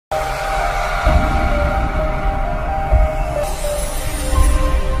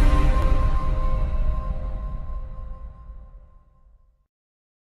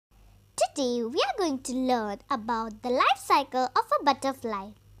Today we are going to learn about the life cycle of a butterfly.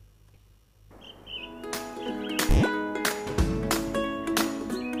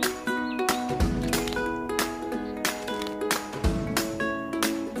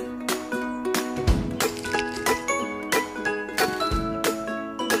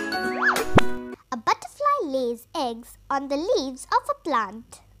 A butterfly lays eggs on the leaves of a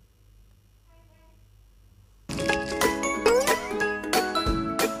plant.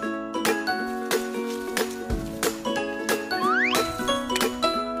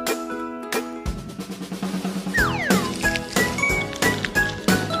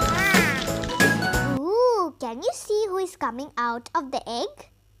 Can you see who is coming out of the egg?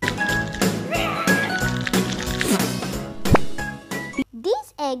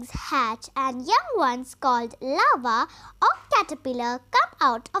 These eggs hatch and young ones called larvae or caterpillar come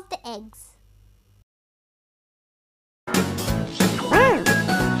out of the eggs.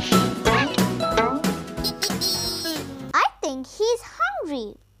 I think he's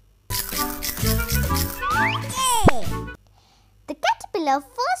hungry. The caterpillar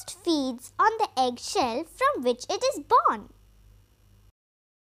first feeds on the eggshell from which it is born.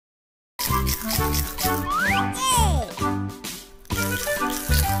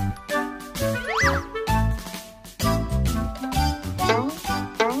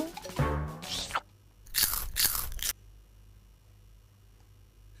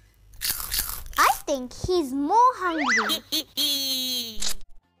 I think he's more hungry.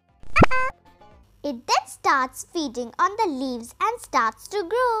 It then starts feeding on the leaves and starts to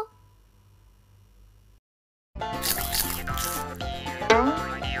grow.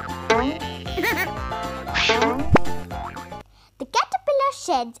 The caterpillar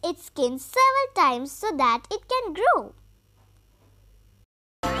sheds its skin several times so that it can grow.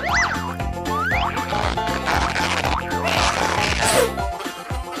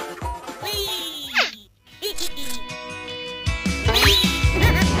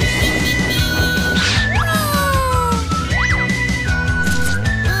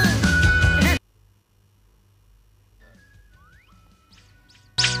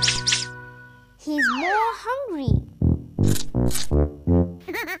 He's more hungry.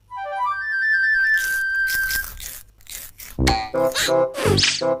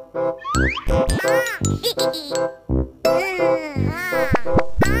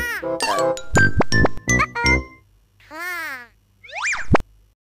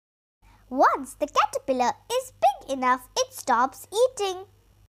 Once the caterpillar is big enough, it stops eating.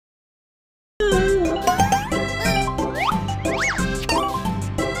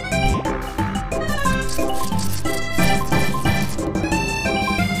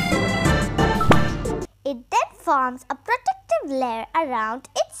 It then forms a protective layer around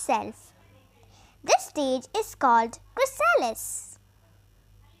itself. This stage is called chrysalis.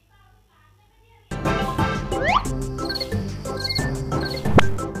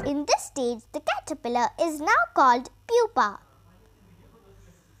 In this stage, the caterpillar is now called pupa.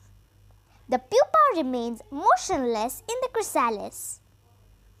 The pupa remains motionless in the chrysalis.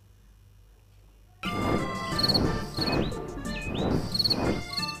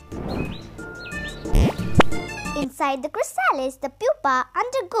 Inside the chrysalis, the pupa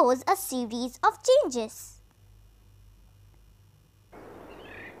undergoes a series of changes.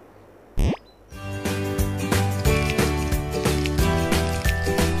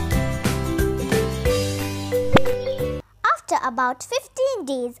 After about 15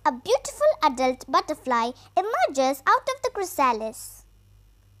 days, a beautiful adult butterfly emerges out of the chrysalis.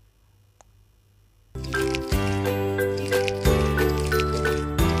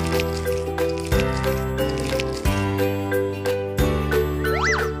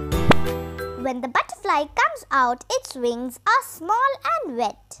 When the butterfly comes out, its wings are small and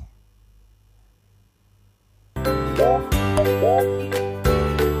wet.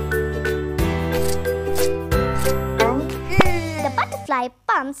 The butterfly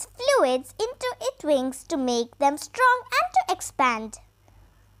pumps fluids into its wings to make them strong and to expand.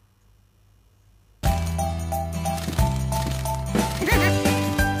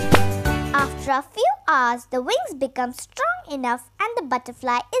 After a few hours, the wings become strong enough and the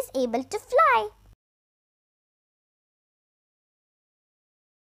butterfly is able to fly.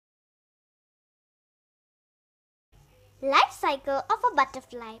 Life cycle of a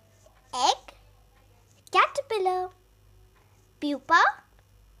butterfly: egg, caterpillar, pupa,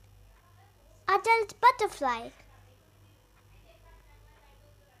 adult butterfly.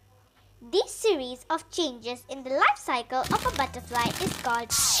 This series of changes in the life cycle of a butterfly is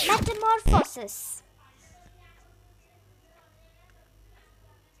called metamorphosis.